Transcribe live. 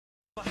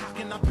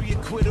Can I be a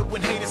quitter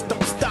when haters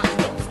don't stop?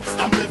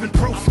 I'm living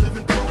proof.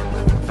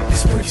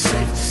 It's pretty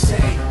safe to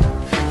say,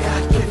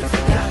 God give it,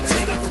 God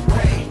take it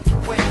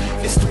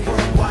away. It's the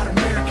worldwide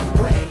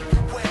American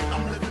way.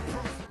 I'm living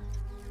proof.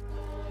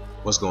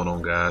 What's going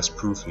on, guys?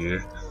 Proof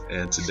here,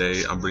 and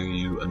today I'm bringing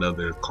you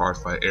another card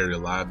fight area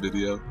live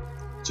video.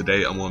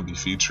 Today I'm going to be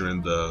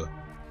featuring the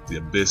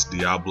Abyss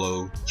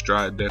Diablo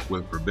Stride deck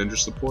with Revenger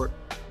support.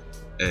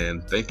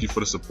 And thank you for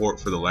the support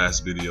for the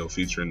last video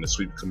featuring the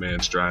Sweep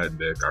Command Stride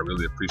deck. I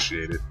really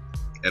appreciate it,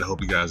 and I hope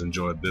you guys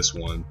enjoyed this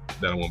one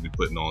that I'm going to be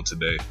putting on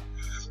today.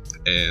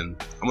 And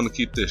I'm going to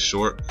keep this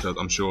short because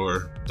I'm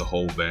sure the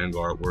whole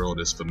Vanguard world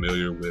is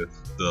familiar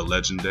with the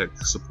Legend deck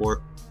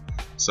support.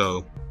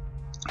 So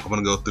I'm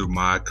going to go through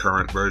my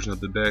current version of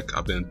the deck.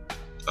 I've been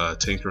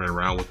tinkering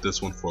around with this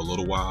one for a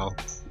little while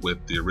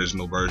with the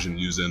original version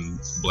using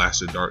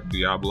Blasted Dark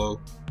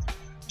Diablo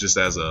just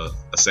as a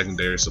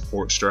secondary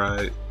support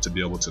stride to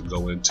be able to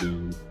go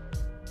into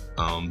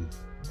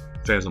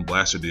Phantom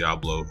Blaster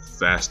Diablo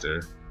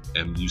faster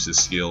and use his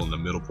skill in the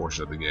middle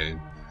portion of the game.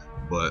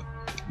 But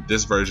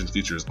this version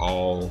features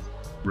all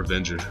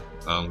Revenger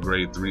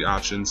grade 3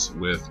 options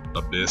with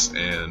Abyss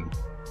and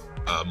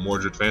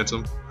Mordred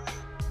Phantom,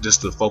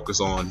 just to focus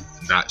on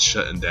not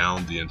shutting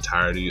down the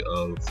entirety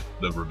of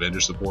the Revenger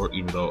support.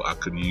 Even though I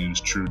could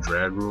use True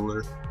Drag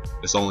Ruler,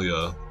 it's only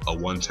a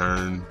one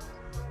turn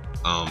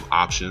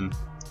option.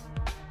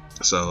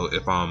 So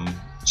if I'm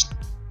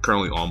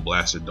currently on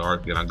Blasted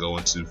Dark and I go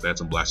into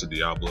Phantom Blaster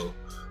Diablo,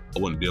 I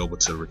wouldn't be able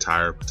to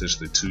retire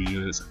potentially 2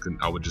 units.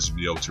 I would just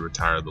be able to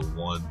retire the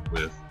one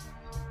with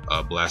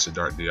Blasted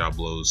Dark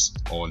Diablo's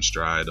on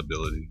stride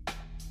ability.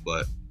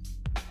 But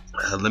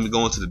let me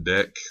go into the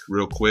deck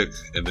real quick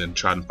and then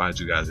try to find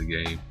you guys a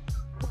game.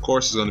 Of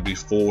course, it's going to be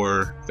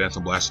for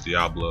Phantom Blaster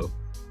Diablo.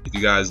 If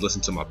you guys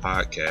listen to my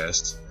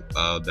podcast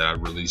that I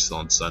released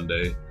on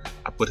Sunday,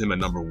 I put him at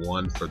number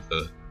 1 for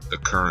the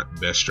current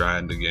best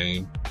stride in the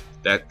game.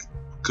 That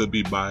could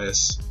be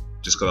biased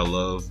just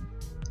because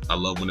I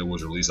love when it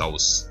was released. I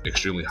was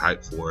extremely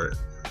hyped for it,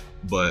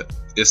 but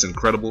it's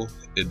incredible.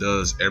 It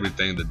does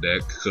everything the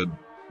deck could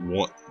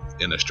want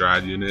in a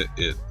stride unit.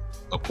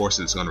 Of course,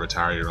 it's going to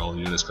retire your own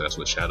units because that's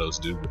what Shadows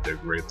do with their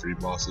grade 3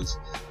 bosses,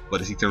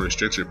 but he can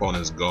restrict your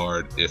opponent's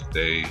guard if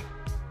they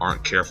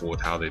aren't careful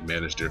with how they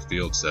manage their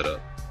field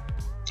setup.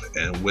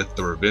 And with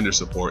the Revenger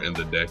support in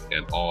the deck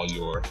and all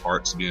your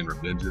hearts being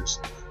Revengers,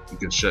 you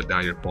can shut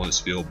down your opponent's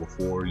field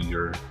before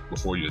you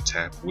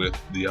attack with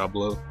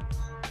Diablo,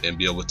 and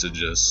be able to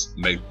just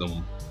make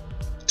them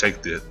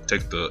take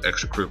the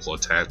extra critical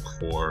attack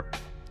for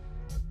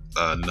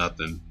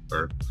nothing,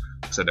 or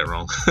I said that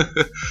wrong,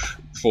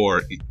 for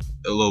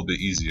a little bit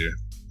easier.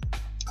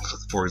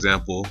 For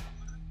example,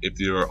 if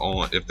you're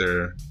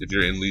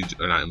in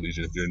Legion, or not in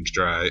Legion, if you're in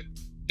Stride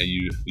and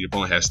your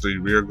opponent has 3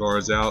 rear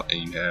guards out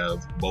and you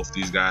have both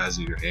these guys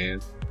in your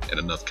hand and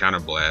enough counter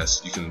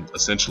blasts, you can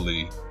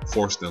essentially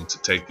force them to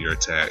take your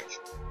attack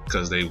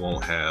because they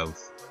won't have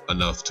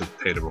enough to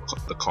pay the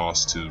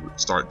cost to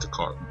start to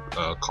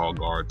call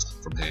guards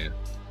from hand.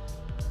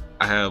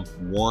 I have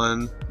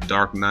one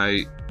Dark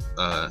Knight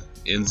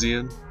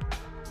Enzian,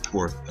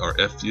 or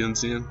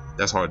Enzian,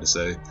 that's hard to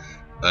say.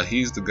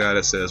 He's the guy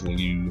that says when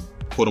you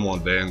put him on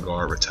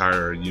Vanguard,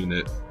 retire a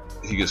unit,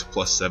 he gets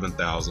plus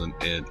 7,000,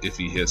 and if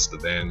he hits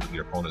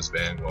your opponent's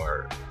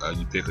Vanguard,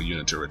 you pick a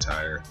unit to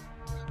retire.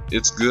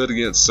 It's good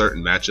against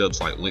certain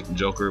matchups like Link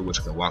Joker,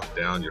 which can lock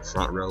down your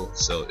front row,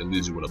 so it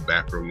leaves you with a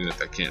back row unit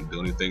that can't do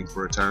anything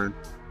for a turn.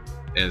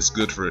 And it's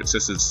good for,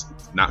 since it's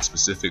not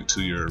specific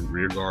to your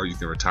rear guard, you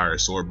can retire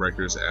sword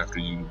breakers after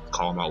you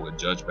call them out with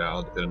Judge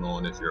Bow, depending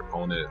on if your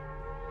opponent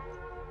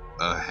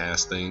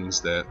has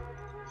things that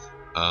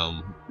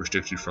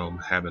restrict you from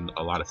having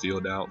a lot of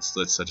field outs,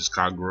 such as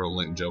Kagura,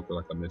 Link Joker,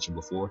 like I mentioned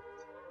before.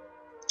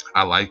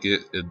 I like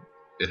it.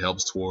 It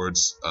helps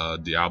towards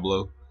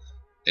Diablo,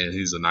 and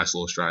he's a nice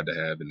little stride to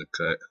have in the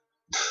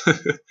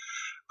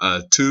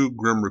cut. 2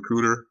 Grim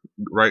Recruiter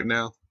right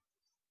now.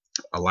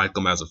 I like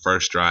them as a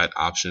first stride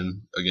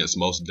option against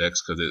most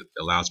decks because it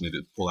allows me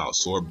to pull out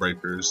sword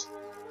breakers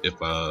if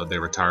they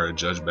retire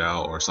Judge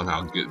Bow or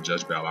somehow get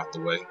Judge Bow out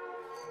the way.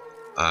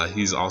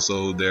 He's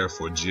also there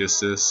for G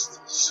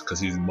assist because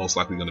he's most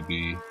likely going to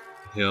be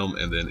him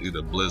and then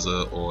either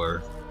Blizza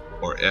or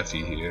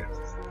Effie here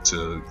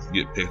to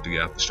get picked to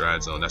get out the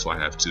stride zone. That's why I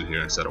have 2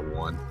 here instead of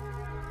 1.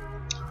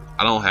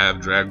 I don't have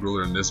Drag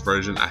Ruler in this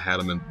version. I had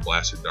him in the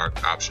Blasted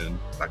Dark option,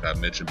 like I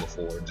mentioned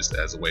before, just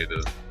as a way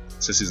to,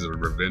 since he's a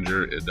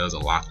Revenger, it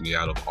doesn't lock me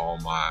out of all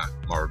my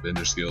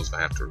Revenger skills if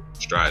I have to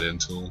stride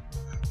into him.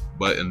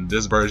 But in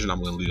this version, I'm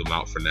going to leave him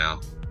out for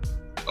now.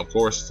 Of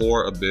course,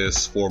 for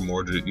Abyss, for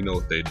Mordred, you know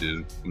what they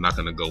do. I'm not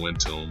going to go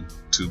into them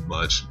too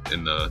much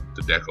in the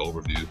deck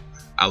overview.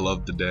 I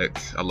love the deck.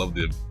 I love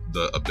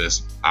the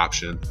Abyss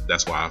option.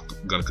 That's why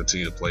I'm going to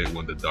continue to play it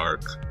when the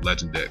Dark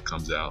Legend deck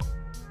comes out.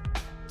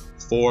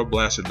 For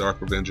Blasted Dark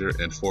Revenger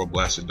and for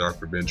Blasted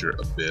Dark Revenger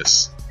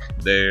Abyss,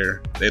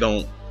 they're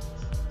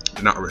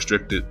not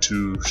restricted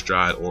to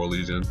Stride or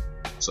Legion.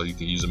 so you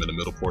can use them in the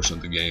middle portion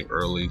of the game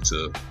early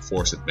to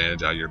force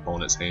advantage out of your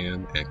opponent's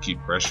hand and keep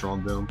pressure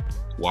on them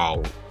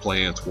while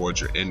playing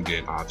towards your end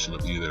game option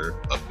of either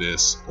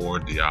Abyss or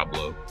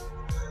Diablo.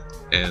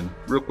 And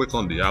real quick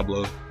on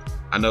Diablo,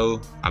 I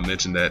know I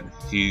mentioned that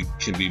he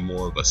can be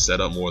more of a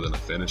setup more than a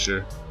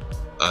finisher.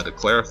 To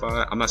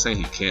clarify, I'm not saying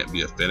he can't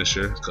be a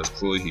finisher, because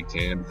clearly he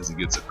can, because he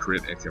gets a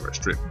crit and can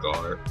restrict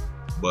guard,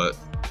 but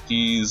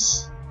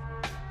he's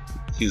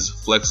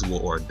flexible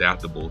or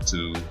adaptable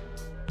to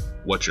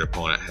what your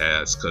opponent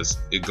has, because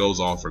it goes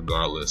off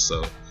regardless.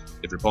 So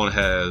if your opponent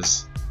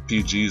has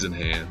PGs in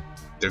hand,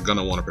 they're going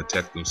to want to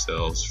protect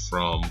themselves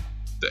from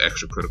the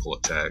extra critical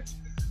attack.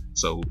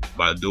 So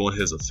by doing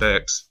his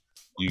effects,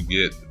 you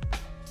get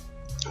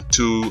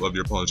 2 of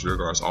your opponent's rear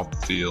guards off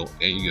the field,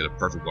 and you get a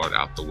perfect guard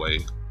out the way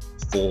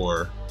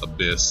for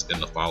Abyss in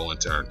the following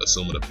turn,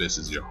 assuming Abyss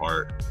is your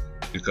heart,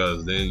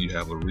 because then you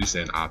have a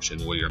resend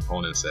option where your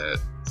opponent's at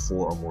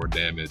 4 or more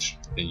damage,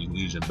 and you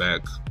legion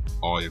back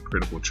all your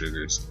critical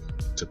triggers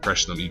to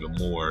pressure them even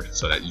more,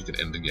 so that you can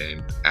end the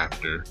game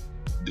after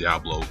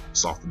Diablo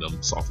soften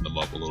them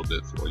up a little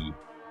bit for you.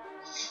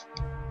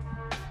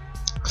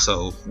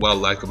 So what I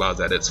like about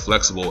that, it's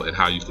flexible in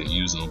how you can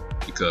use them,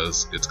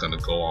 because it's going to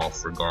go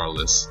off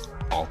regardless,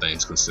 all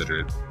things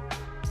considered.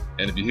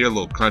 And if you hear a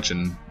little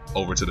crunching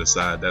over to the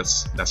side,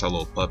 that's our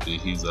little puppy.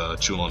 He's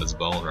chewing on his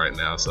bone right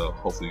now, so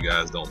hopefully you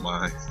guys don't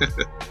mind.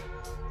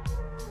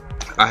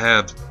 I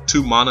have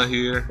 2 mana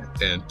here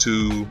and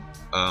 2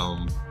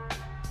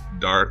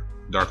 Dark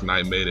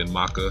Knight Maiden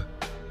Maka.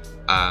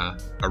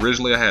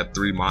 Originally I had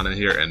 3 mana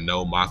here and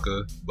no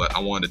Maka, but I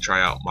wanted to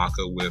try out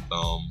Maka with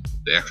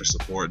the extra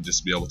support, just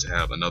to be able to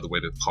have another way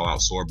to call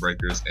out sword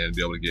breakers and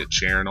be able to get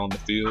Charon on the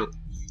field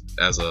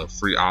as a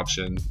free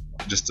option,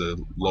 just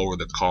to lower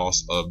the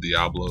cost of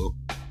Diablo,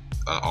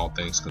 all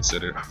things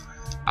considered.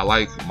 I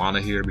like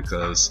mana here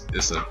because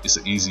it's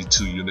an easy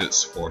 2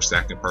 units for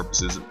stacking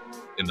purposes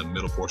in the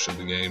middle portion of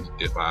the game.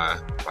 If I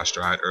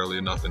stride early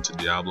enough into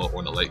Diablo, or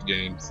in the late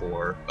game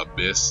for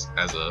Abyss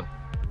as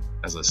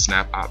a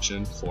snap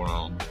option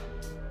for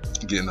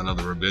getting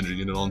another Revenger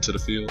unit onto the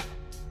field.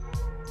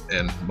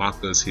 And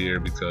Maka's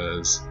here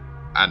because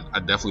I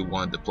definitely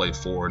wanted to play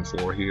 4 and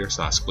 4 here,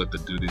 so I split the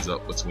duties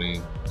up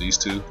between these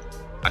 2.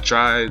 I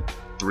tried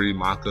 3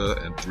 Maka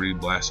and 3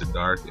 Blasted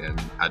Dark, and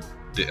I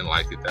didn't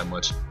like it that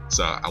much,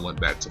 so I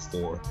went back to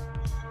 4.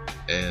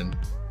 And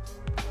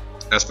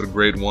as for the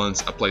grade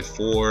 1s, I play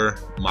 4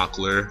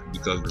 Makler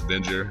because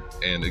Revenger,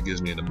 and it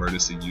gives me an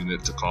emergency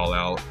unit to call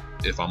out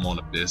if I'm on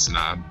Abyss and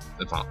I'm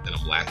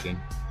lacking.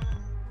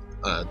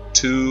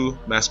 2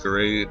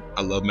 Masquerade.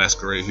 I love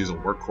Masquerade. He's a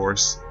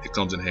workhorse. It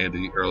comes in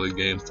handy early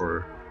game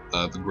for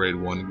the grade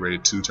 1 and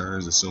grade 2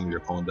 turns, assuming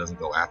your opponent doesn't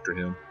go after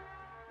him.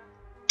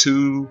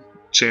 2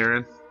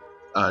 Charon.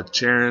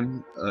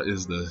 Charon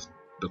is the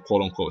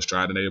quote-unquote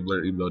stride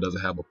enabler, even though it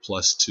doesn't have a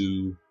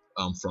 +2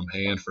 from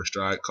hand for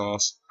stride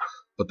cost,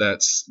 but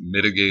that's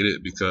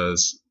mitigated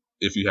because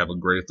if you have a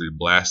grade 3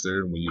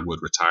 blaster, when you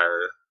would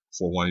retire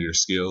for one of your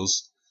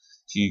skills,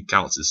 he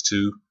counts as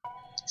 2.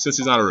 Since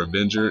he's not a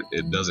Revenger,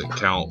 it doesn't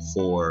count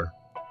for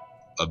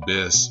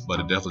Abyss, but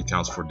it definitely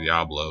counts for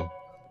Diablo.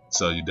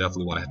 So you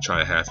definitely want to try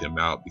to have him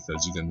out,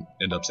 because you can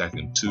end up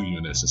stacking 2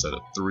 units instead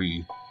of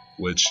 3,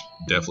 which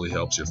definitely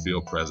helps your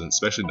field presence,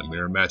 especially in the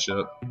mirror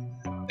matchup,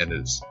 and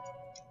it's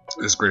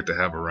great to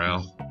have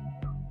around.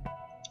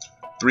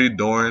 3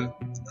 Dorn,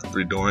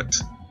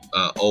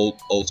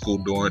 old school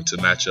Dorn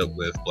to match up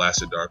with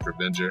Blasted Dark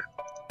Revenger.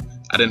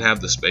 I didn't have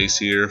the space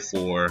here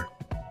for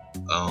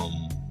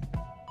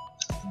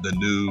the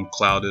new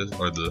Clouded,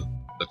 or the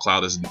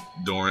Clouded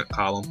Dorn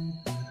column.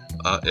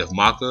 If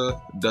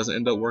Maka doesn't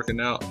end up working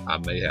out, I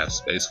may have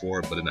space for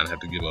it, but then I'd have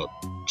to give up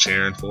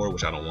Charon for it,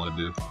 which I don't want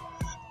to do.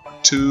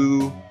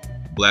 2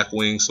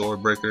 Blackwing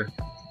Swordbreaker.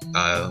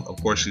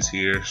 Of course she's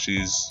here.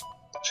 She's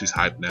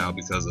hyped now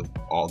because of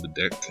all the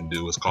deck can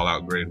do is call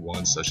out grade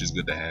 1, so she's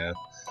good to have.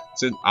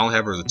 Since I don't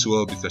have her as a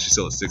 2-0 because she's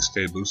still a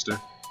 6k booster.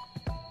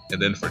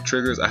 And then for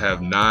triggers, I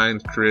have 9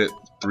 crit,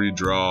 3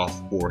 draw,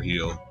 4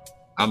 heal.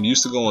 I'm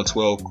used to going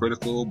 12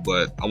 critical,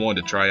 but I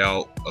wanted to try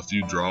out a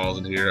few draws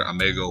in here. I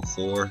may go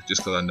 4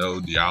 just because I know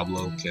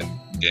Diablo can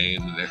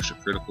gain an extra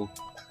critical.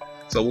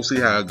 So we'll see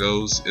how it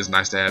goes. It's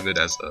nice to have it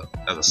as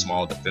a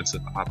small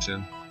defensive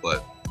option,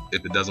 but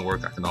if it doesn't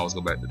work, I can always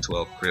go back to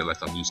 12 crit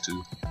like I'm used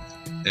to.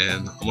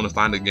 And I'm going to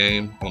find a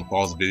game. I'm going to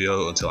pause the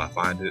video until I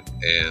find it,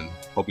 and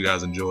hope you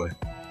guys enjoy.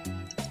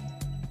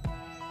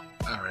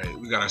 Alright,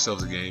 we got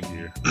ourselves a game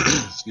here.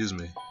 Excuse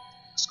me.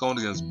 It's going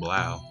against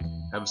Blau.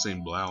 Haven't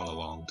seen Blau in a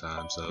long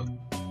time, so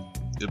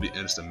it'll be an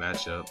instant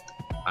matchup.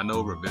 I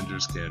know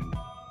Revengers can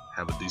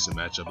have a decent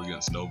matchup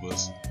against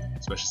Novas,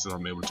 especially since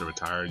I'm able to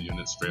retire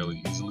units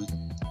fairly easily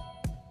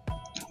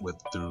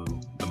through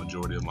the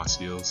majority of my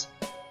skills.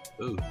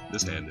 Ooh,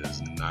 this hand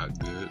is not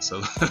good,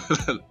 so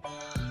I'm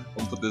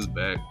gonna put this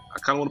back. I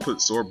kind of want to put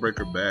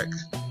Swordbreaker back,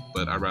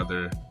 but I'd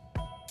rather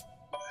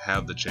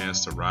have the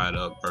chance to ride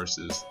up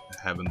versus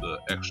having the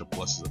extra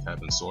pluses of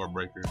having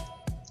Swordbreaker.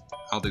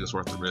 I don't think it's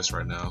worth the risk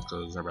right now,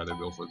 because I'd rather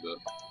go for the...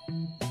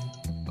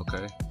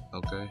 Okay.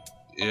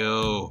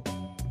 Ew.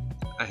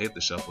 I hate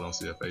the shuffle on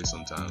CFA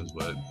sometimes,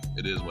 but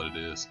it is what it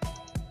is.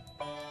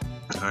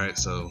 Alright,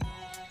 so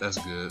that's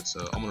good.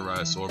 So I'm gonna ride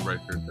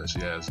Swordbreaker because she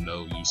has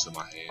no use in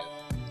my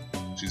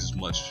hand. She's as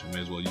much,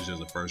 may as well use her as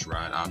a first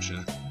ride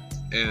option.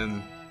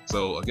 And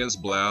so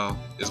against Blau,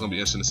 it's gonna be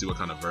interesting to see what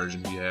kind of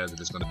version he has.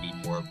 If it's gonna be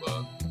more of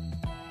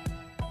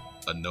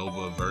a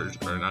Nova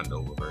version, or not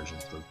Nova version,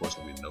 because of course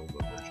it's gonna be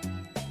Nova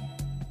version.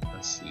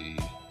 Let's see.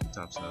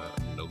 Top side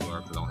no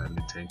guard because I don't have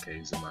any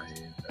 10Ks in my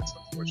hand. That's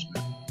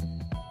unfortunate.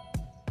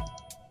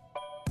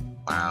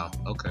 Wow,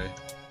 okay.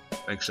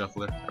 Thanks,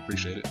 Shuffler. I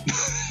appreciate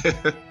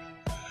it.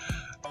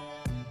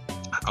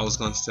 I was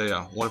gonna say,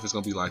 I wonder if it's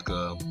gonna be like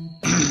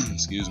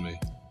excuse me,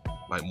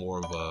 like more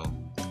of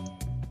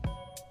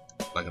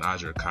like an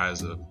Azure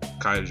Kaiser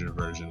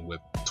version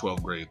with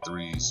 12 grade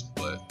 3s,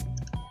 but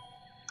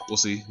we'll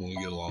see when we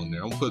get along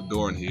there. I'm gonna put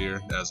Doran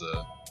here as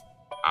a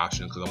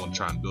option because I want to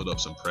try and build up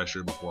some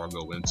pressure before I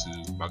go into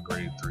my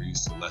grade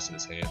 3s to lessen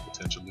his hand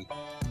potentially.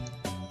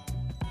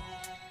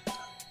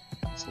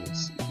 So we'll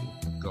see.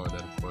 Guard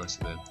that, of course,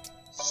 and then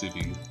see if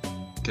he can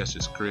catch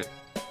his crit.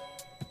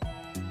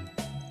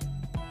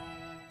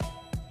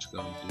 What you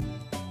gonna do?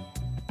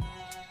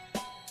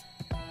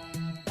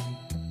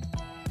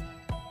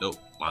 Nope,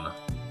 mana.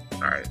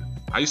 Alright.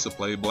 I used to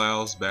play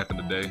Blaus back in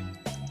the day.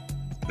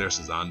 There's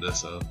Sazanda,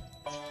 so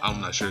I'm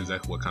not sure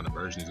exactly what kind of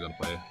version he's gonna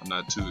play. I'm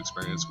not too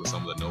experienced with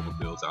some of the Nova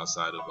builds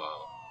outside of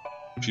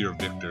pure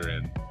Victor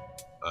and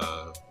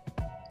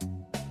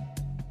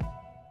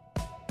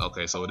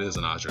okay, so it is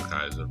an Azure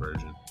Kaiser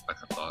version, like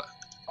I thought.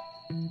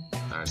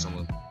 Alright, so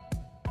I'm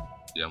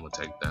gonna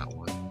take that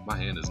one. My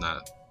hand is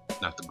not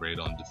the great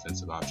on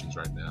defensive options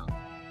right now,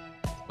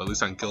 but at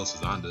least I can kill a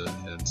Sazanda,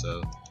 and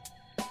so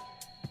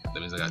that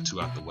means I got 2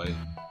 out the way.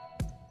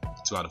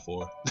 2 out of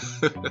 4.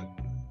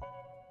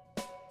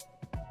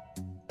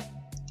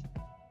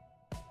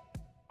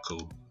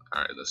 Cool.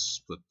 Alright,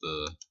 let's put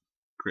the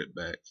crit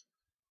back.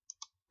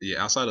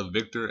 Yeah, outside of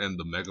Victor and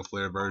the Mega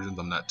Flare versions,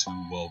 I'm not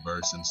too well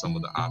versed in some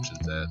of the options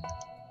that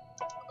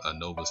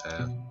Novas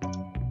have.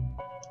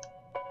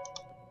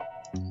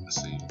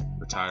 Let's see.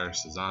 Retire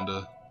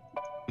Sazanda.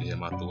 Get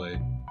him out the way.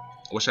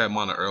 I wish I had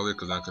mana earlier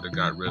because I could have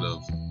got rid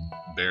of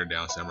Bear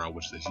Down Samurai,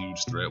 which is a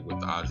huge threat with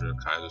the Azure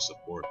Kaiser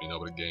support, being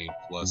able to gain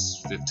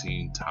plus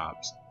 15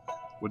 tops.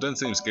 Which doesn't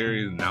seem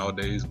scary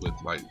nowadays with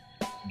like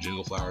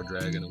Jingle Flower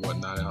Dragon and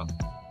whatnot out.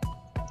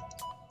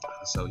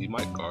 So he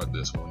might guard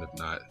this one. If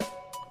not,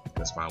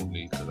 that's fine with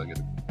me because I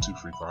get 2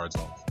 free cards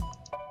off.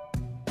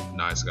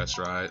 Nice, got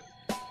Stride.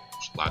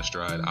 A lot of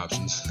Stride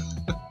options.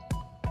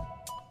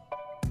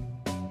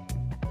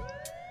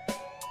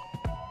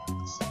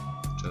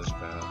 Judge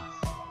Val.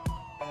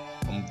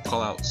 I'm gonna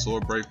call out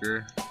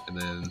Swordbreaker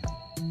and then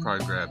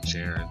probably grab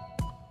Charon.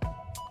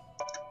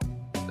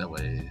 That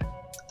way,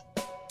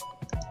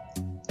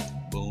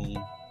 boom,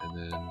 and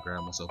then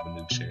grab myself a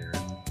new Charon.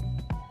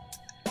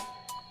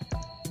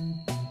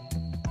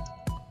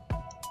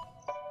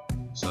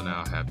 So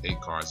now I have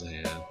 8 cards in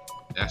hand.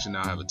 Actually,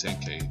 now I have a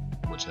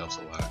 10K, which helps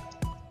a lot.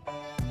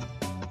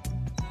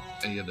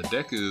 And yeah, the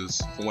deck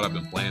is, from what I've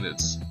been playing,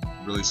 it's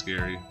really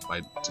scary,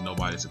 like to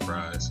nobody's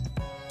surprise,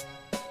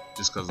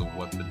 just because of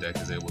what the deck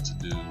is able to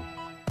do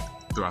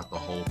throughout the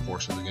whole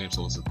portion of the game.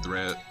 So it's a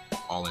threat,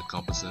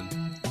 all-encompassing,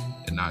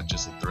 and not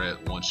just a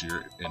threat once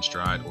you're in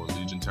Stride or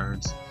Legion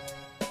turns.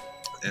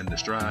 And the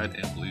Stride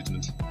and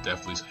Legion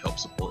definitely help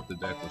support the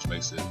deck, which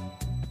makes it,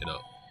 you know,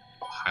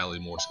 highly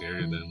more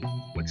scary than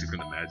what you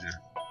can imagine.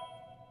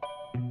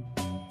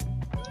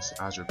 It's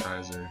Azure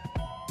Kaiser.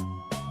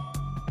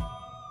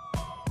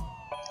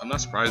 I'm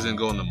not surprised he didn't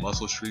go on the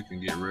muscle streak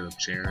and get rid of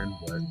Charon,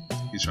 but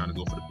he's trying to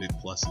go for the big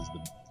pluses,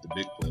 the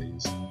big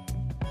plays.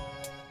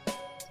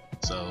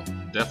 So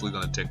definitely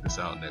gonna take this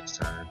out next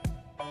turn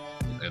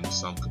in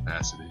some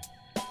capacity.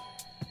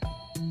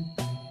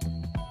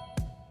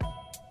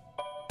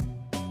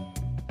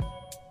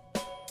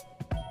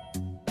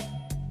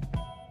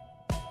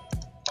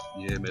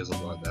 Yeah, may as well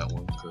guard that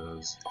one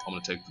because I'm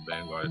gonna take the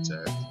Vanguard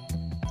attack.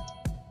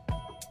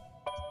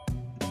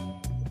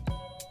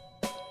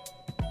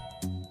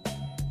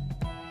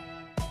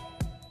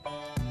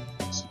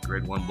 It's a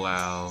grade 1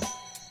 Blau,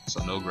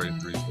 so no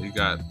grade 3. But he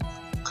got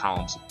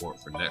column support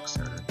for next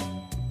turn.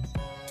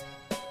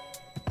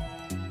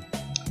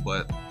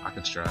 But I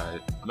can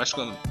Stride. I'm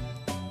actually gonna,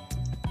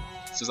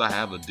 since I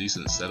have a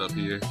decent setup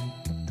here,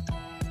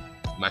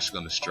 I'm actually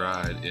gonna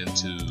Stride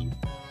into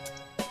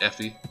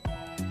Effie.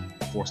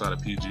 Force out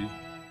of PG.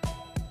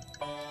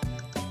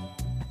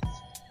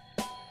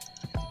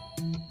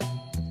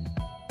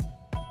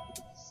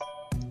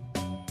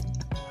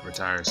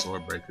 Retire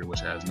Swordbreaker,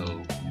 which has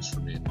no use for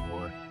me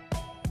anymore.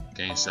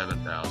 Gain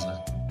 7,000.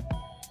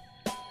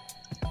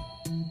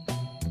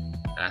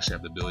 I actually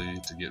have the ability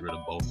to get rid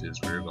of both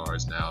his rear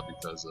guards now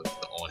because of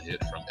the on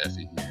hit from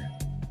Effie here.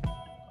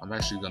 I'm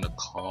actually gonna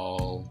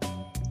call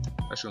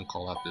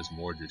out this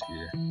Mordred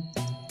here,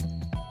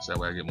 so that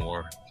way I get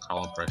more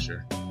column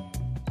pressure.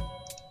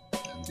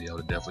 Be able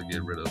to definitely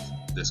get rid of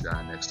this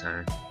guy next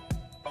turn.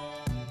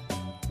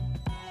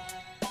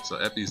 So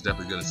Epi is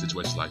definitely good in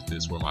situations like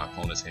this where my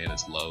opponent's hand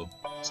is low,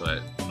 so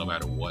that no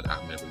matter what,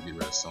 I'm able to get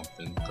rid of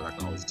something, because I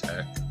can always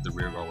attack the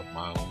rear guard with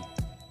my own.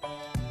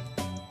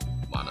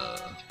 Mana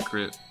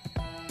crit,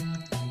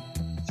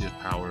 give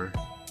power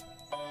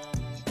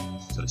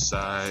to the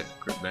side,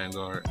 crit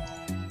Vanguard,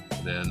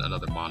 and then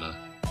another mana.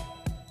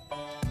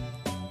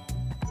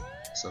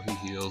 So he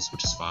heals,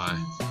 which is fine.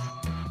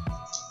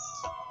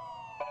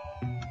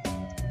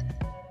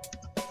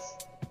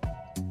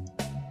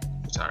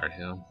 Retired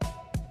him.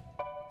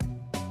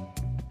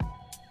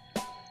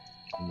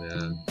 And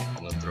then I'm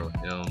gonna throw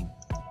him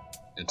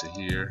into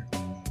here.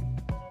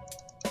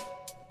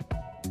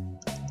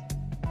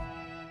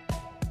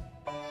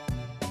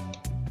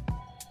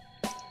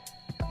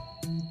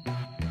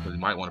 But he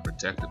might want to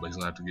protect it, but he's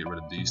gonna have to get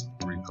rid of these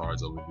 3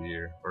 cards over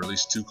here, or at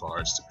least 2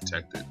 cards to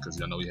protect it,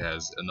 because I know he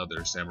has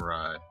another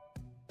Samurai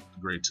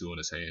grade 2 in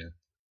his hand.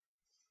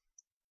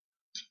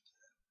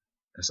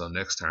 And so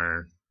next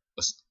turn,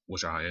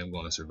 which I am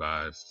going to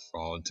survive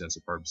for all intents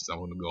and purposes, I'm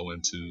going to go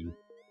into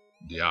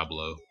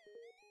Diablo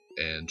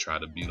and try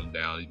to beat him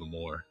down even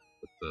more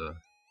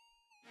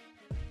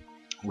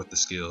with the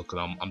skill, because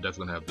I'm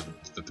definitely gonna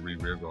have the 3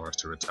 rear guards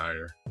to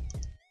retire.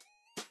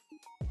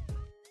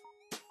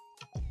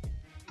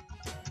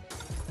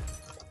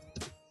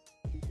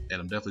 And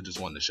I'm definitely just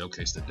wanting to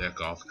showcase the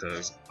deck off,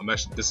 because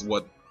this is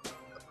what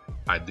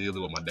ideally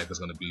what my deck is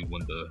going to be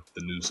when the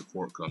new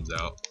support comes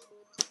out.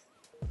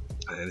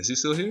 And is he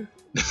still here?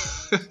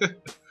 Because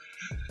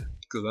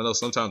I know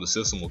sometimes the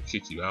system will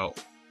kick you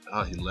out.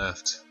 Oh, he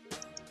left.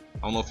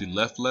 I don't know if he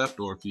left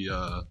or if he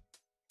had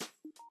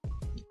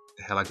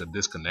like a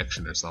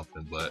disconnection or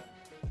something, but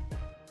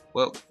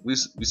well, we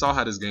saw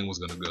how this game was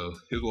gonna go.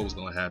 Here's what was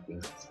gonna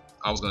happen.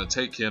 I was gonna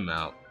take him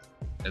out,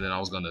 and then I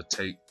was gonna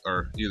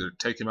either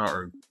take him out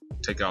or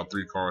take out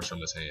 3 cards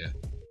from his hand,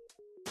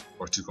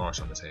 or 2 cards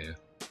from his hand.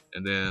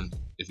 And then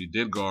if he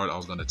did guard, I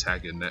was gonna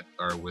attack it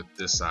with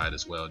this side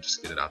as well, just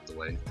to get it out the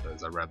way,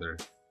 because I'd rather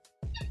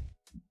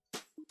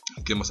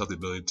give myself the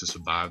ability to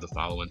survive the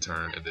following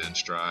turn and then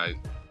stride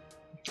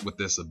with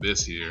this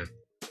Abyss here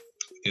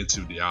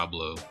into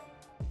Diablo,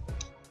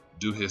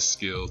 do his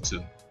skill to,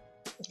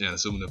 and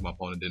assuming if my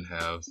opponent didn't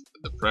have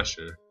the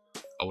pressure,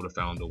 I would have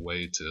found a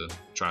way to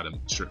try to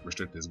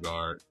restrict his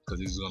guard,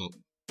 because he's gonna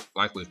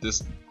likely, if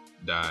this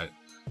died,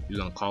 he's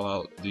gonna call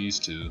out these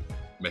 2,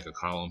 make a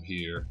column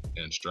here,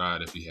 and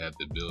stride if he had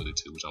the ability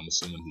to, which I'm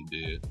assuming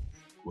he did,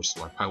 which is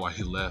probably why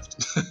he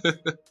left.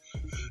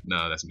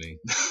 No, that's me.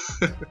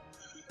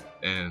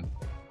 And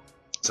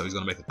so he's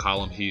gonna make a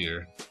column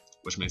here,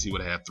 which means he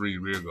would have 3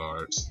 rear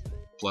guards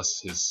plus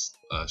his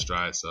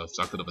stride stuff.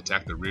 So I could have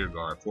attacked the rear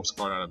guard, forced a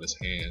card out of his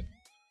hand,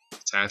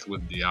 attacked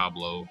with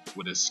Diablo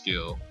with his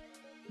skill,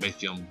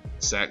 make him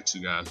sack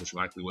 2 guys, which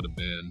likely would have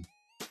been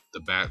the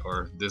back,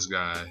 or this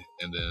guy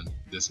and then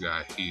this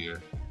guy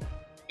here,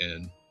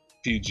 and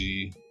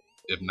PG.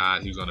 If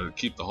not, he was gonna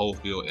keep the whole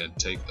field and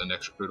take an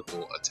extra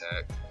critical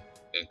attack,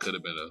 and could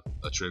have been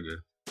a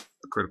trigger,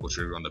 a critical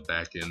trigger on the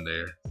back end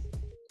there,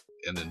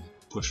 and then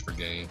push for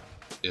game.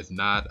 If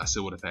not, I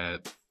still would have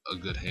had a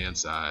good hand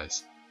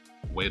size,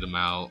 wait him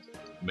out.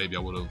 Maybe I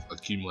would have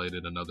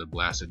accumulated another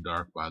Blasted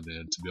Dark by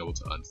then to be able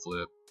to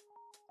unflip,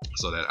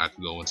 so that I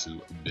could go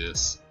into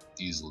Abyss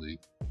easily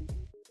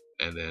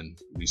and then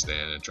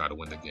restand and try to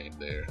win the game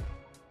there.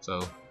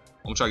 So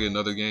I'm gonna try to get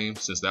another game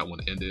since that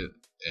one ended,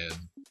 and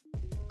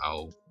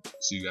I'll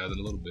see you guys in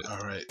a little bit.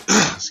 Alright,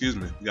 excuse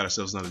me, we got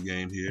ourselves another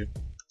game here,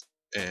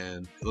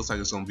 and it looks like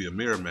it's gonna be a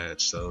mirror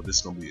match, so this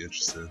is gonna be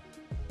interesting.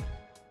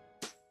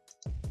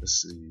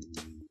 Let's see.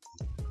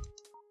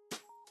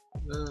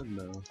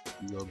 No,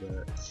 you go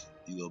back,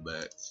 you go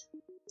back,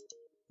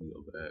 you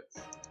go back.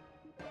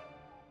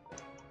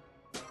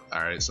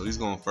 Alright, so he's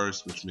going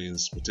first, which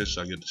means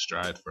potentially I get the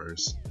stride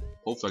first.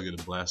 Hopefully I get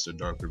a Blaster,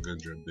 Dark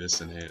Revenger,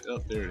 Abyss in hand. Oh,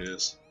 there it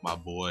is, my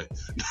boy.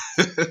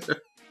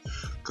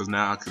 Because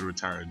now I could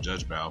retire a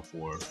Judge Bow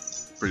for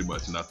pretty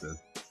much nothing.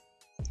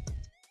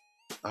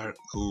 Alright,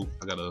 cool.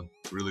 I got a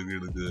really,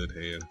 really good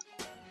hand.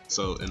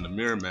 So in the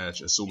mirror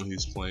match, assuming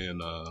he's playing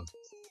the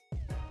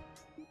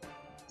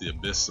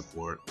Abyss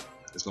support,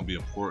 it's going to be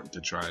important to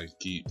try and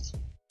keep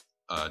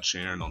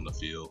Charon on the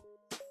field.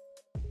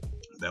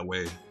 That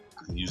way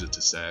I can use it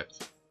to sack.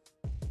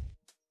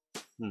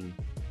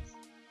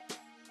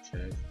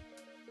 Okay.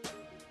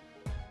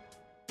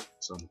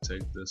 So I'm going to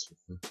take this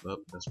one. Oh,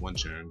 that's one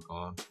Charon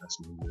gone. That's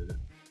no good.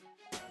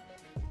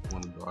 I'm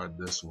going to guard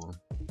this one.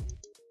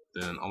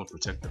 Then I'm going to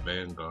protect the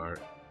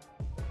Vanguard.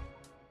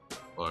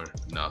 Or,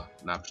 no,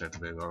 not protect the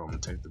Vanguard. I'm going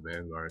to take the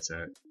Vanguard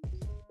attack.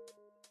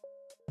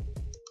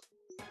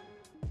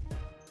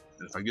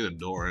 And if I get a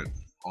Dorant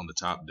on the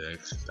top deck,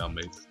 that'll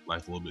make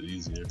life a little bit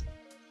easier.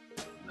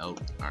 Nope.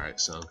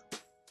 Alright, so I'm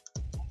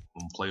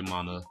going to play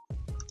mana.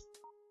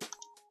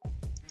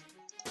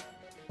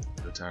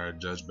 Retire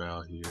Judge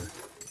Bow here.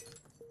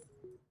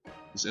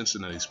 It's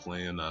interesting that he's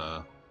playing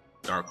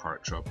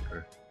Darkheart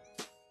Trumpeter.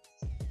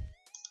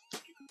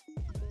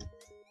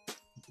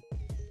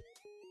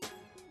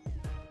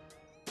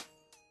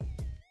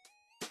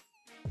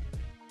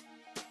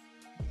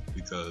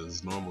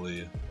 because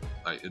normally,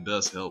 like, it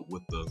does help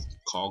with the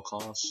call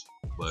cost,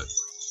 but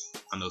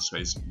I know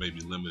space may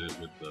be limited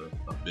with the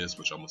Abyss,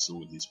 which I'm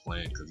assuming he's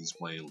playing because he's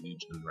playing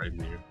Legion right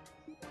here,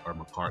 or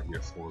McCart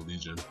here for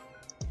Legion.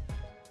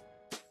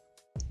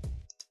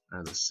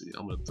 And let's see,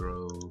 I'm gonna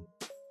throw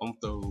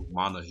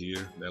mana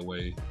here, that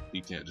way he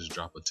can't just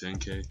drop a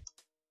 10k.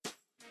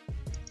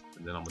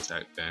 And then I'm gonna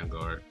attack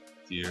Vanguard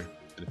here,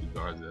 and if he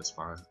guards it, that's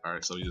fine.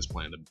 Alright, so he's just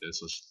playing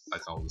Abyss, which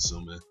like I was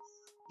assuming.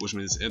 Which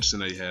means it's interesting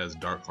that he has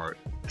Darkheart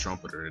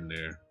Trumpeter in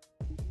there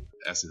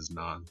as his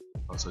non.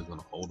 Also he's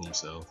gonna hold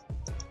himself.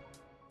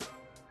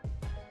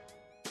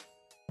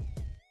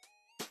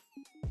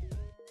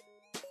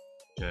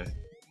 Okay,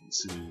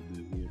 let's see what we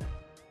do here.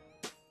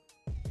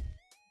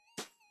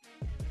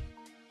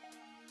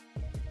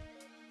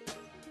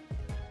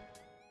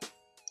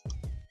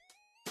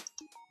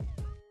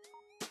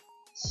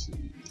 Let's see.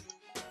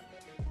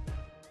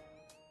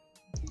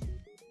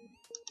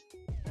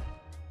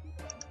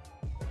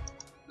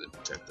 Then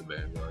protect the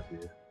Vanguard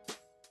here.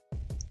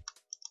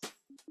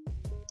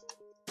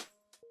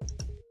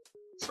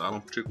 So I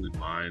don't particularly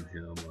mind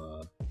him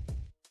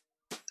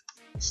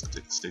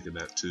sticking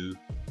that too,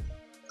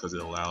 because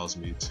it allows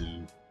me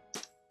to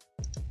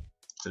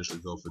potentially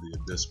go for the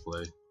Abyss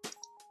play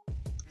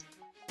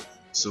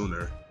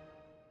sooner.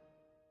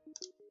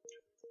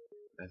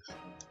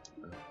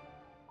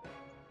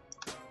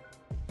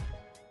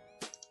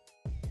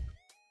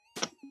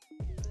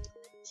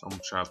 So I'm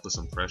gonna try to put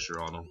some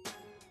pressure on him.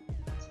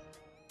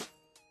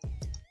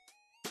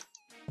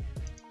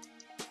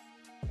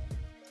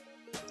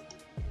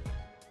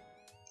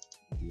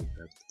 Get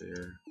that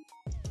there.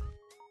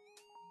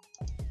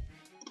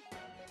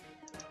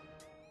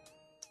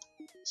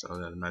 So I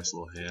got a nice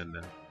little hand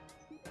now.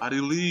 How'd he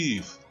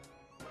leave?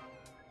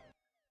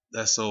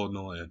 That's so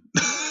annoying.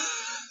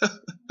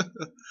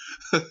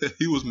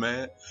 He was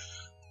mad.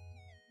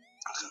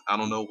 I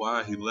don't know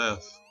why he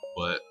left,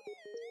 but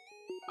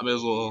I may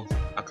as well.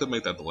 I could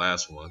make that the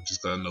last one,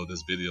 just because I know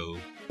this video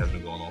has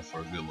been going on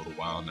for a good little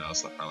while now.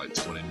 It's like probably like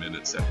 20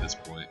 minutes at this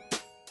point.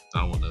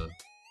 I want to,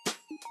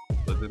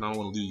 but then I don't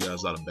want to leave you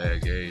guys out a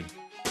bad game.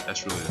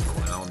 That's really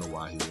annoying. I don't know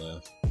why he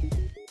left.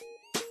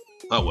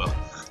 Oh well.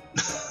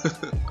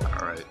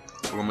 Alright,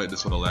 we're gonna make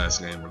this for the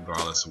last game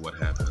regardless of what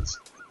happens.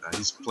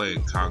 He's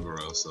playing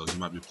Kagero, so he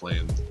might be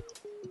playing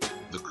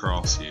the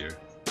cross here.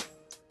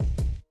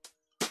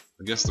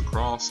 Against the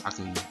cross, I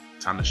can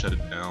kind of shut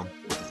it down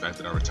with the fact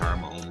that I retire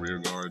my own rear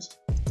guards.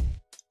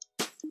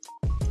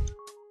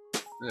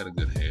 I got a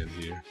good hand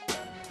here.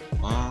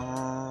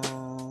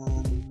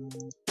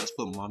 Let's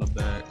put mana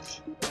back.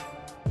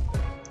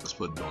 Let's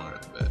put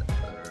Dorant back.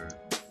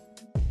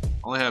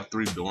 I only have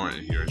 3 Dorant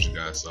in here, as you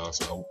guys saw,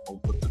 so I'll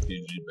put the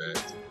PG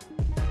back.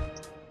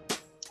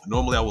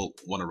 Normally I would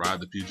want to ride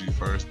the PG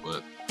first,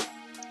 but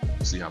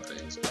we'll see how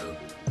things go.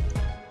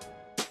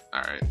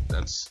 Alright,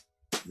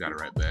 got it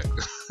right back.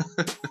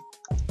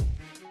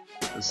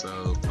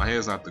 So my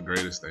hand's not the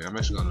greatest thing. I'm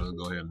actually gonna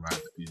go ahead and ride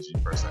the PG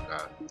first, like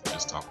I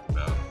just talked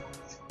about.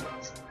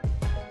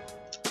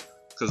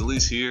 Because at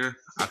least here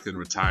I can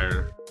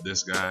retire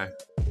this guy.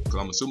 Because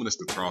I'm assuming it's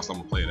the cross. I'm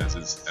gonna play it as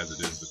it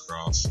is the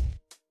cross,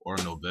 or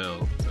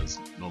Novell, because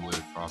normally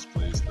the cross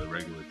plays the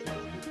regular PG.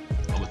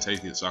 I'm gonna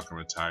take it so I can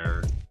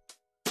retire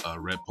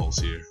Red Pulse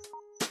here.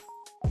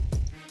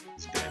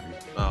 It's dandy.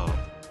 Oh,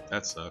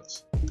 that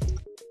sucks.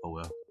 Oh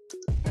well.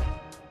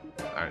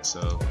 Alright,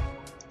 so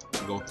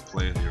go with the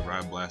plan here.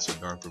 Ride Blaster,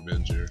 Dark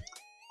Revenger,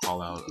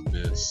 call out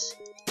Abyss,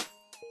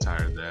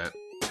 retire that,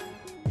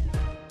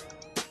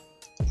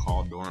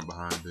 call Dorant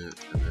behind it,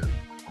 and then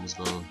I'm just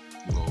gonna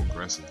go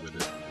aggressive with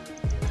it.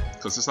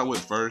 Because since I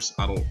went first,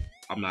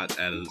 I'm not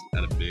at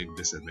a big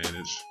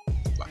disadvantage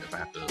if I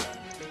have to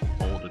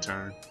hold a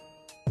turn.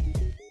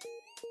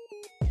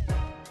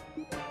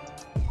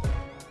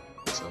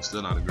 So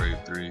still not a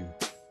grade 3.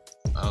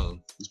 Oh,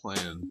 he's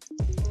playing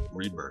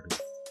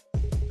Rebirth.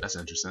 That's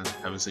interesting.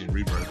 Haven't seen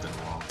Rebirth in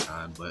a long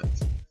time, but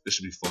this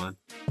should be fun.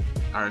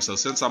 Alright, so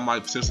since I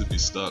might potentially be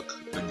stuck,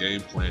 the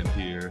game plan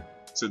here,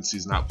 since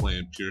he's not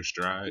playing pure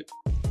Stride.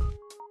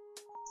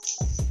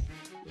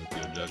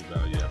 Judge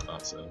value, yeah, I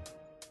thought so.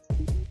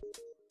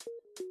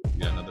 You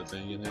got another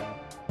thing in here?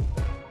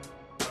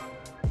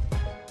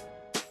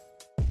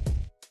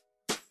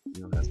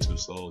 You don't have 2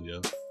 soul,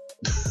 yo.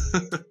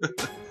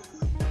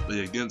 But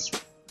yeah, against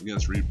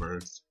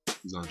Rebirth,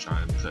 he's gonna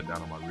try and cut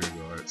down on my rear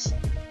guards.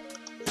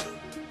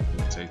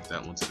 Take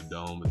that one to the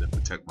dome and then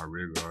protect my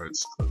rear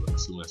guards, because I'm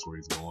assuming that's where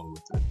he's going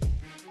with it.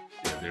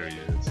 Yeah, there he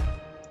is.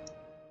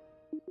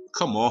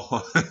 Come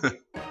on.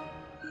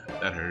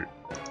 That hurt.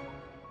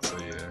 So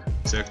yeah,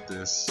 check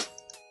this.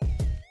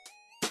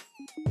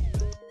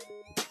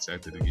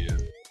 Protect it again.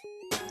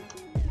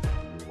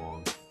 Move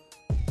on.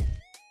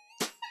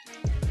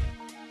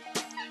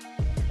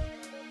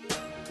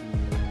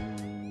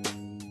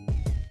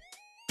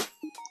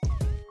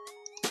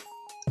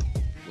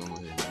 Go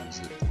ahead and use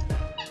it.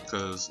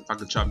 Because if I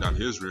can chop down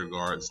his rear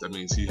guards, that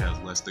means he has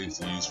less things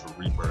to use for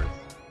Rebirth,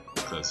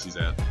 because he's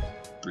at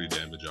 3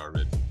 damage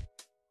already.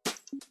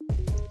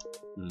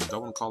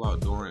 Don't want to call out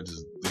Doran and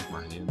just leave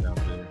my hand out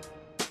there.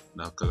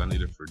 No, because I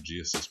need it for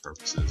G-assist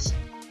purposes.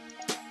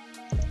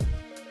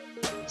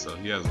 So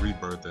he has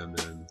Rebirth and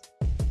then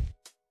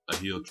a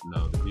heal.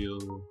 No, the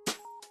heal.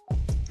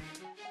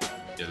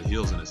 Yeah, the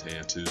heal's in his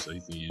hand too, so he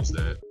can use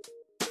that.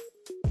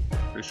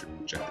 Pretty sure we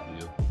can check the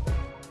heal.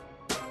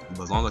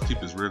 But as long as I keep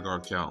his rear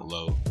guard count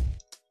low,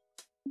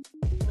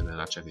 and then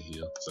I check a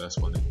heal, so that's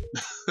funny.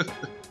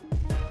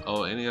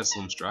 Oh, and he has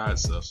some stride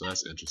stuff, so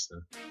that's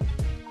interesting.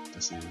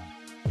 Let's see.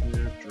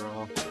 Here,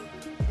 draw.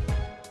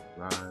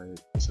 Right.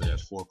 So he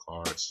has 4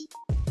 cards.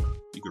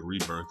 You could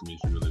rebirth me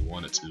if you really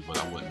wanted to, but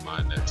I wouldn't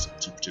mind that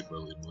too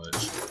particularly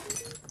much.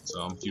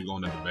 So I'm gonna keep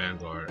going into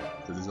Vanguard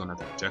because he's gonna have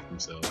to protect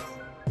himself,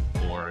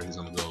 or he's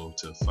gonna go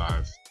to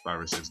 5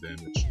 or 6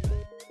 damage.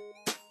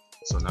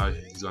 So now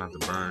he's gonna have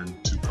to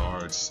burn 2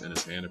 cards in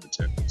his hand to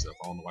protect himself.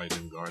 I don't know why he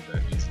didn't guard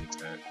that easy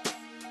attack.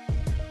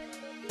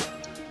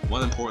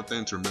 One important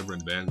thing to remember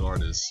in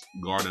Vanguard is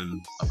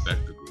guarding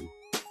effectively.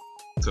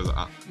 Because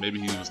maybe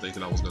he was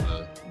thinking I was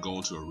gonna go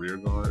into a rear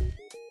guard.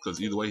 Because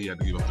either way he had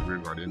to give up the rear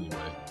guard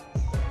anyway.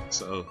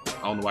 So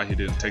I don't know why he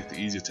didn't take the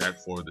easy attack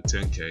for the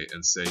 10k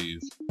and save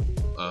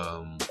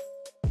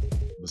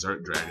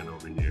Berserk Dragon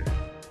over here.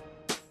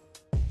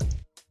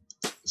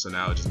 So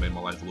now it just made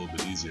my life a little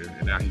bit easier,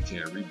 and now he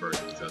can't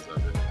rebirth because of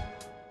it.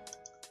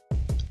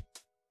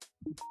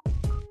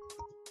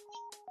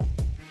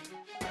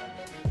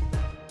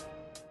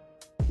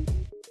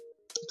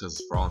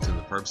 Because for all intents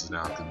and purposes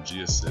now I can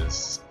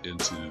G-assist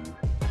into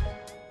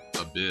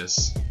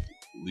Abyss,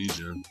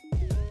 Legion,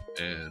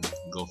 and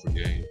go for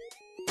game.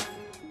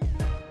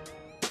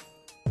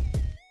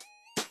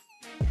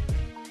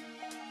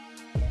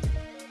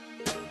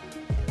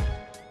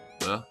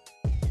 Well,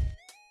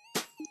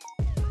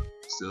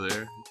 still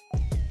there?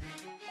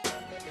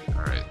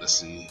 Alright, let's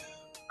see.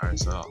 Alright,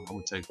 so I'm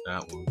gonna take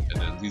that one,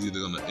 and then he's either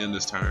gonna end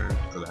this turn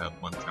because I have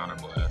 1 counter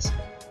blast.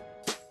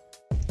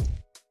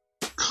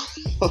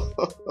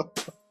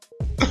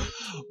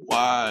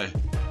 Why?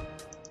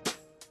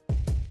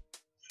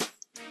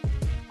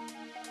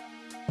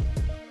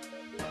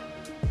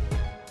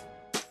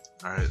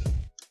 Alright,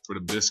 for the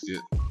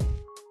biscuit.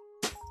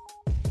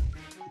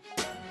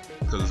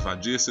 Because if I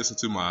G-assist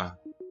into my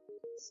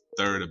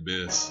 3rd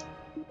Abyss,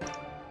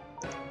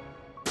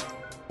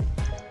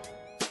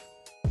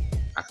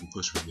 I can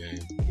push for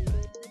game.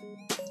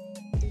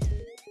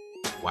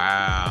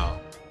 Wow.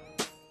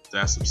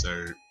 That's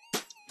absurd.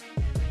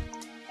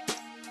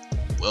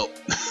 Well,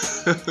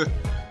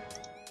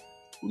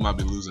 we might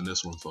be losing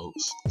this one,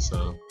 folks.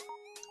 So,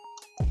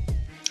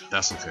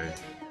 that's okay.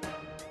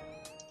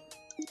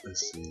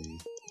 Let's see.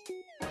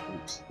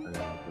 Oops, I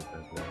didn't put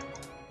that there.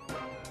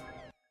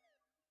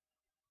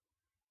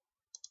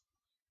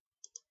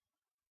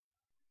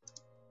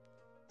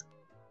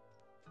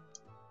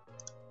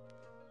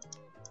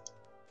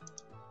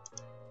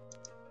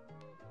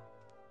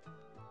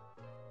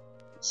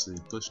 Let's see,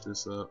 push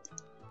this up.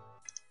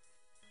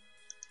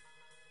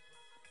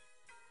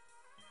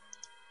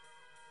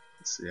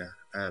 Let's see,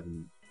 I have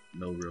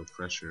no real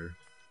pressure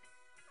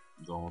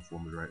going for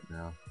me right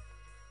now.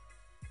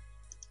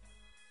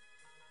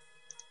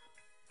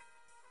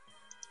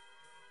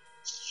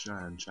 Let's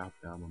try and chop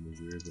down on the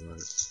rear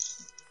guard.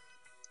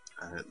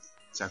 Alright,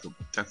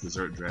 attack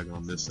Berserk Dragon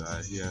on this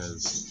side. He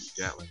has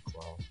Gatling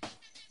Claw.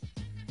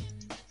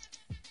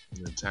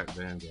 And then attack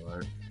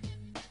Vanguard.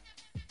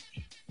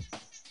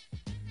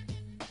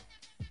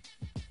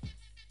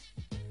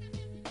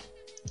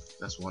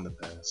 That's 1 to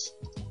pass.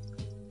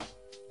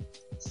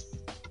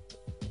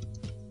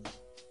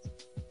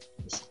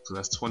 So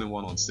that's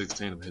 21 on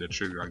 16. If I hit a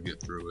trigger, I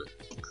get through it.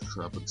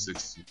 So I put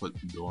 6, put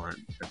Doran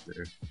right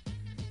there.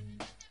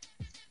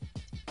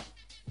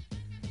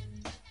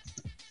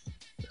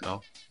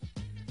 Hell.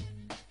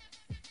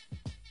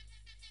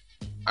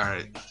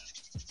 Alright.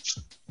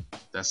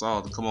 That's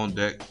all. Come on,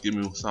 deck. Give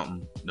me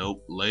something.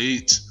 Nope.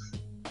 Late.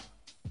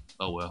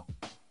 Oh well.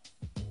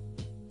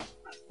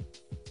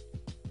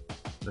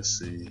 Let's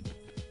see.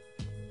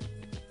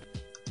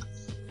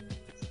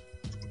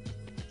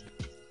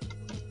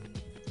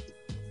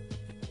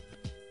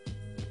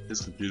 His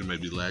computer may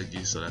be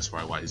laggy, so that's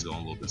probably why he's going a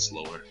little bit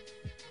slower.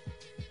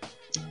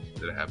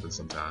 That happens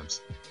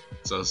sometimes.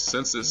 So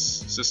since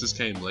this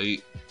came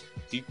late,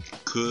 he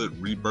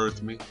could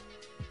rebirth me.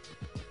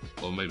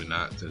 Well, maybe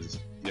not, because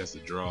he has to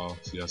draw,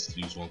 so he has to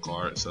use 1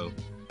 card. So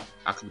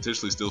I could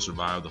potentially still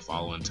survive the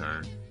following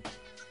turn.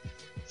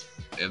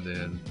 And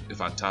then if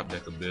I top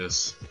deck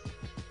Abyss,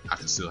 I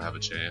can still have a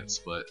chance.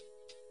 But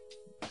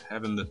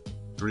having the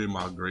 3 of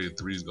my grade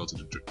 3s go to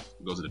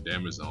the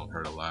damage zone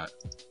hurt a lot.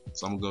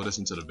 So I'm gonna go this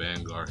into the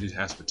Vanguard. He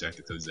has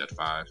protected because he's at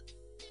 5.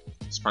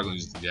 He's probably gonna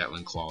use the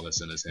Gatling Claw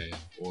that's in his hand,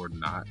 or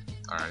not.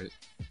 All right.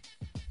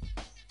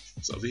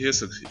 So if he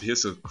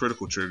hits a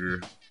critical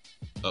trigger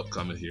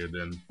upcoming here,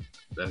 then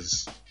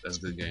that's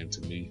good game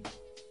to me.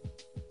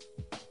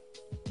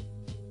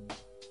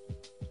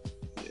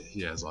 Yeah,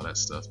 he has all that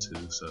stuff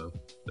too, so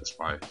that's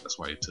why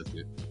he took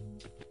it.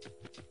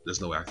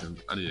 There's no way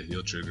I need a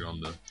heal trigger on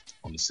the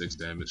 6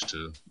 damage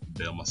to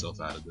bail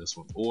myself out of this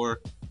one, or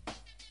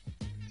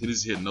he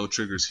needs to hit no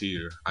triggers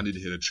here. I need to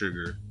hit a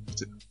trigger,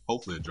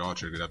 hopefully a draw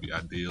trigger, that'd be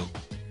ideal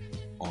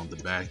on the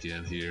back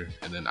end here,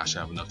 and then I should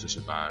have enough to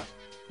survive.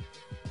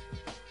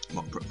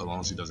 As long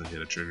as he doesn't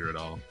hit a trigger at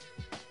all,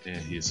 and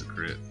he hits a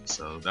crit,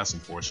 so that's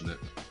unfortunate.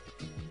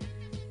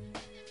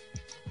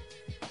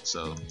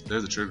 So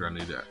there's a trigger I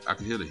needed. I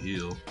could hit a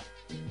heal.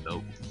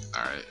 Nope.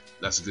 Alright,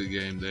 that's a good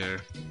game there.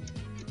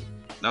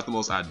 Not the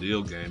most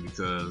ideal game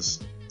because,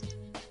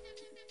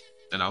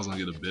 and I was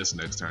gonna get Abyss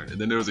next turn,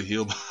 and then there was a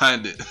heal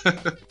behind it.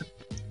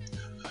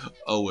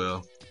 Oh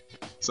well.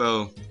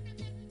 So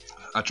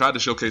I tried to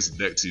showcase the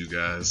deck to you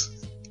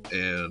guys,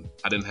 and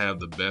I didn't have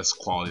the best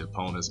quality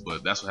opponents,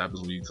 but that's what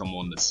happens when you come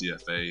on the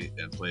CFA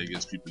and play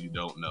against people you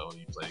don't know.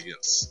 You play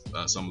against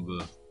some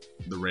of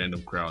the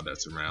random crowd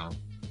that's around.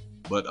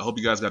 But I hope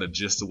you guys got a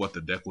gist of what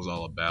the deck was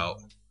all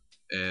about,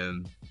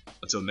 and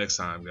until next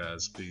time,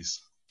 guys,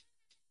 peace.